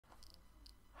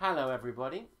Hello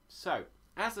everybody. So,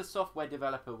 as a software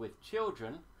developer with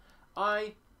children,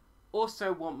 I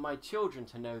also want my children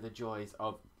to know the joys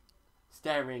of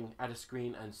staring at a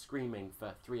screen and screaming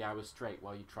for 3 hours straight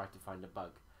while you try to find a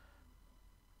bug.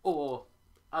 Or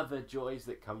other joys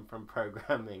that come from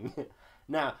programming.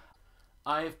 Now,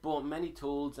 I have bought many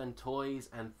tools and toys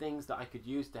and things that I could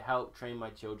use to help train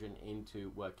my children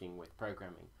into working with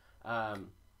programming.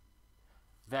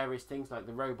 Various things like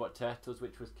the Robot Turtles,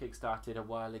 which was kickstarted a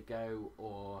while ago,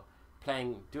 or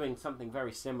doing something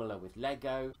very similar with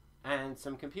Lego, and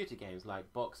some computer games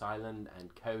like Box Island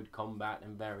and Code Combat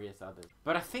and various others.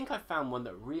 But I think I found one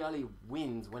that really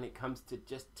wins when it comes to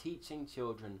just teaching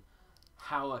children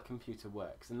how a computer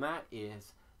works, and that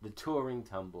is the Turing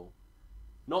Tumble.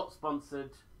 Not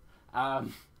sponsored,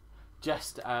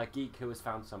 just a geek who has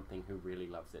found something who really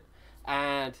loves it.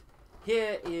 And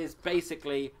here is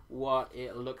basically what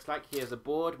it looks like. Here's a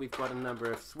board. We've got a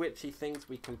number of switchy things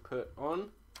we can put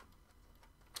on.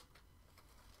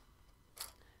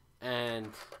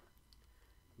 And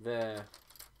the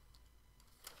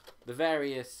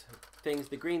various things,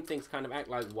 the green things kind of act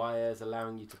like wires,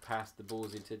 allowing you to pass the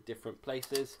balls into different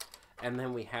places. And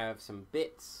then we have some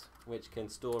bits, which can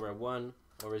store a 1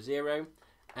 or a 0.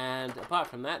 And apart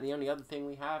from that, the only other thing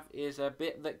we have is a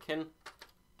bit that can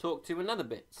talk to another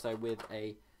bit. So with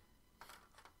a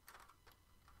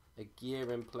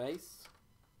gear in place,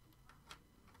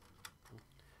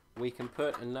 we can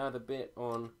put another bit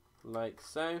on like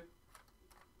so.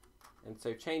 And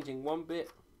so changing one bit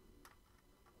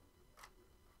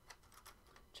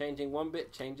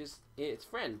changes its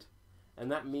friend.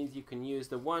 And that means you can use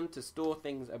the one to store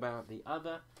things about the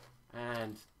other,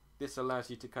 and this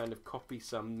allows you to kind of copy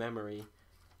some memory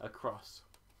across.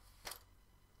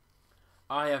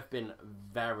 I have been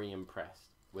very impressed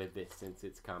with this since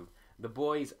it's come. The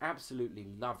boys absolutely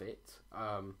love it.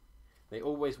 They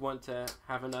always want to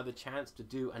have another chance to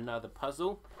do another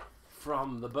puzzle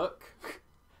from the book.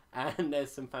 And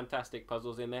there's some fantastic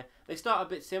puzzles in there. They start a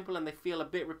bit simple and they feel a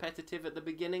bit repetitive at the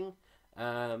beginning.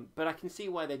 But I can see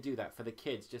why they do that for the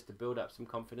kids, just to build up some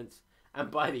confidence.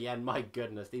 And by the end, my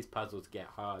goodness, these puzzles get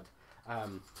hard.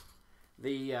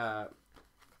 The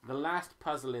last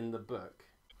puzzle in the book,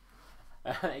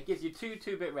 it gives you two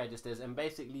 2-bit registers, and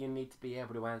basically you need to be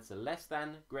able to answer less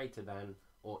than, greater than,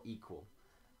 or equal.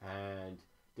 And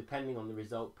depending on the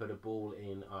result, put a ball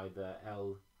in either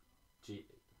L, G,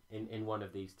 in one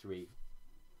of these 3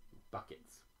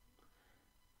 buckets.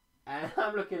 And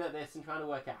I'm looking at this and trying to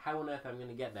work out how on earth I'm going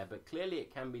to get there, but clearly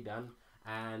it can be done,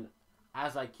 and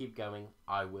as I keep going,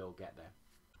 I will get there.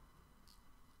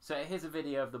 So here's a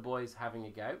video of the boys having a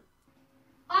go.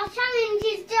 Our challenge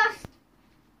is just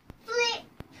flip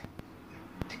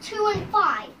 2 and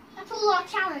 5. That's all our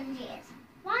challenge is,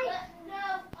 right? But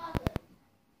no other.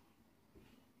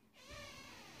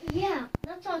 Yeah,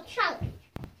 that's our challenge.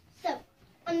 So,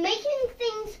 I'm making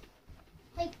things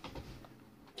like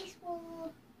this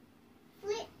will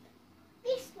flip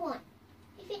this one.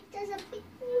 If it does a big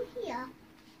ball here,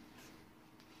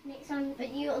 next on.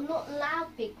 But you're not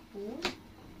allowed big balls.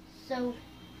 So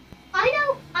I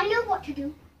know what to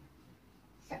do.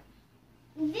 So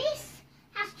this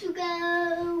has to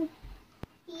go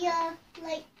here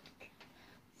like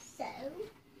so.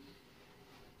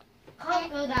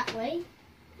 Can't go that way.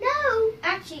 No.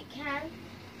 Actually, it can.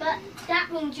 But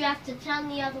that means you have to turn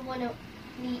the other one up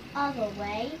the other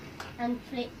way and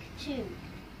flick 2.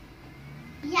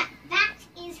 Yeah, that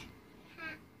is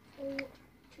how to do it.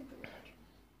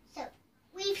 So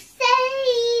we've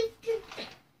saved.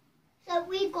 So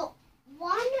we've got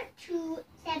 1, 2,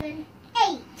 7,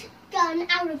 8 done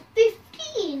out of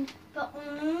 15. But we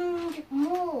need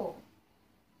more.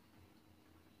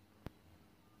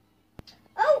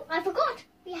 Oh, I forgot.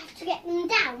 We have to get them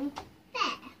down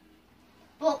there.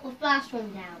 But the first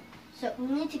one down. So we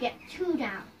need to get 2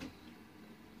 down.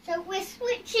 So we're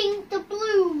switching the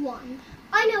blue one.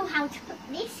 I know how to put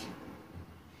this.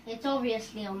 It's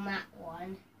obviously on that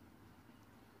one.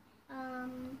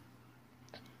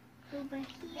 Over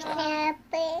here.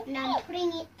 And I'm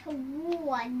putting it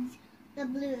towards the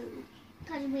blue.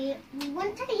 Because we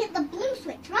want to hit the blue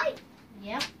switch, right?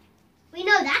 Yep. We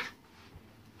know that.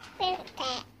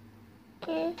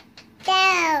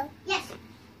 Yes.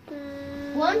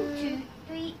 1, 2,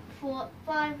 3, 4,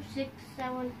 5, 6,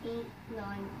 7, 8,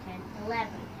 9, 10,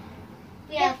 11.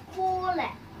 We have 4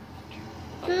 left.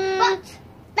 But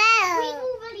we've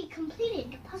already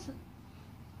completed the puzzle.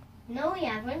 No, we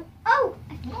haven't. Oh,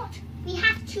 I forgot. We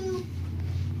have to.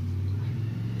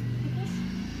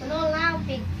 We're not allowed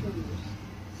big balls.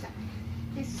 So,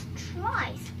 let's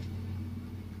try.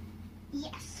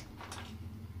 Yes.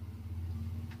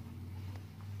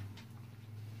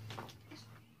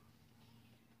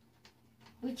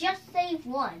 We just saved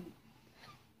one.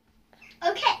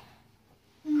 Okay,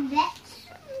 let's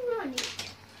run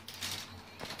it.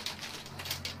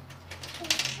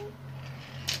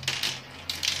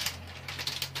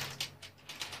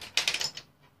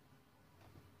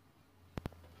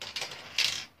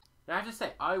 Now, I have to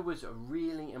say, I was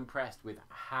really impressed with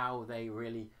how they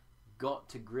really got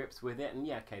to grips with it. And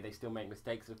yeah, okay, they still make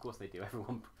mistakes. Of course they do.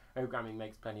 Everyone programming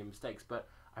makes plenty of mistakes. But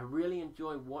I really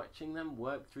enjoy watching them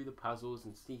work through the puzzles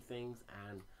and see things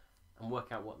and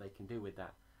work out what they can do with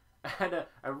that. I had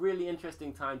a really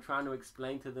interesting time trying to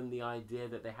explain to them the idea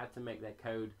that they had to make their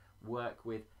code work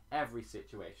with every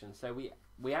situation. So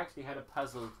we actually had a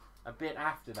puzzle a bit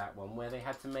after that one where they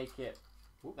had to make it...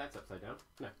 Oh, that's upside down.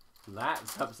 No.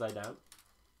 That's upside down.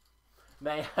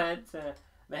 They had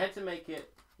to make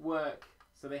it work.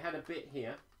 So they had a bit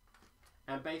here,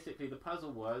 and basically the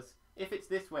puzzle was, if it's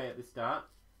this way at the start,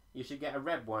 you should get a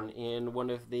red one in one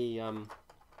of the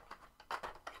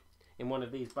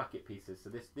these bucket pieces. So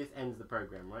this ends the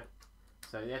program, right?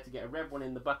 So you had to get a red one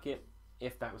in the bucket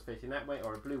if that was facing that way,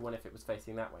 or a blue one if it was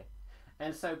facing that way.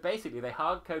 And so basically they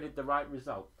hard coded the right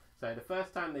result. So the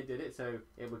first time they did it, so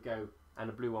it would go, and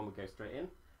a blue one would go straight in.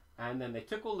 And then they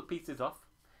took all the pieces off,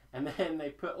 and then they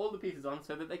put all the pieces on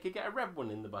so that they could get a red one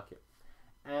in the bucket.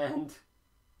 And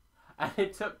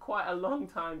it took quite a long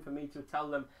time for me to tell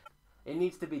them it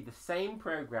needs to be the same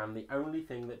program, the only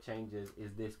thing that changes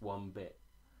is this one bit.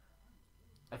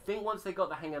 I think once they got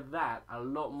the hang of that, a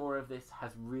lot more of this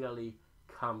has really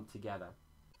come together.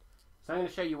 So I'm going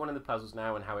to show you one of the puzzles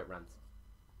now and how it runs.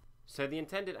 So the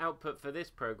intended output for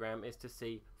this program is to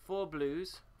see 4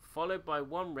 blues, followed by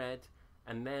 1 red,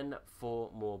 and then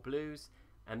 4 more blues,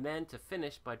 and then to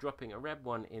finish by dropping a red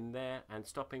one in there and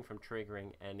stopping from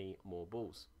triggering any more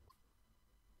balls.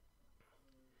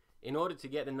 In order to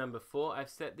get the number 4, I've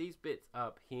set these bits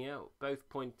up here, both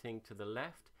pointing to the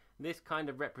left. This kind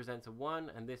of represents a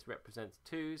 1 and this represents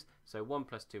 2's, so 1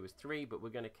 plus 2 is 3, but we're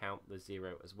going to count the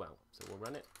 0 as well. So we'll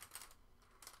run it.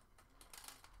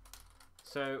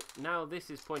 So now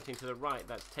this is pointing to the right,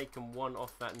 that's taken 1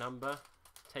 off that number,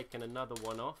 taken another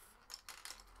 1 off.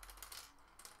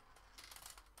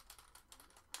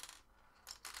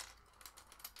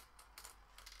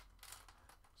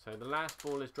 So the last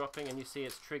ball is dropping and you see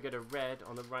it's triggered a red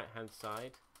on the right hand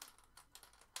side.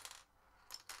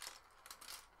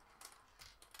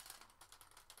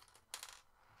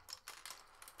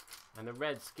 And the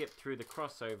red skipped through the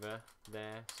crossover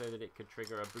there so that it could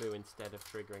trigger a blue instead of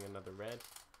triggering another red.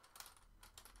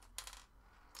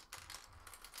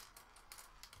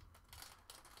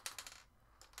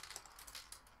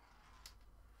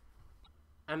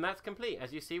 And that's complete.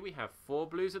 As you see, we have 4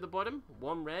 blues at the bottom,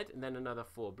 1 red, and then another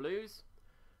 4 blues.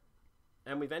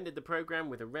 And we've ended the program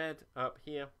with a red up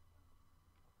here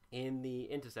in the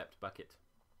intercept bucket.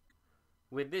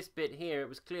 With this bit here, it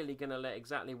was clearly going to let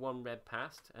exactly 1 red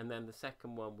past, and then the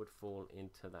second one would fall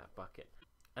into that bucket.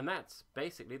 And that's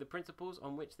basically the principles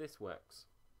on which this works.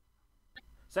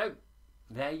 So,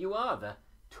 there you are, the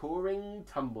Turing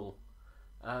Tumble.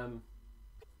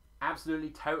 Absolutely,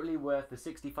 totally worth the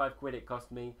 65 quid it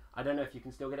cost me. I don't know if you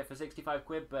can still get it for 65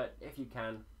 quid, but if you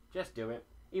can, just do it.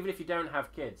 Even if you don't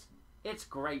have kids, it's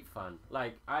great fun.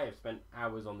 Like, I have spent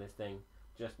hours on this thing,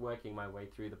 just working my way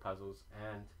through the puzzles,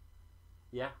 and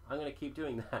yeah, I'm going to keep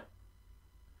doing that.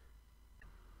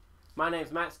 My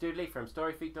name's Matt Stoodley from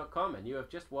Storyfeed.com, and you have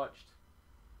just watched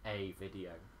a video.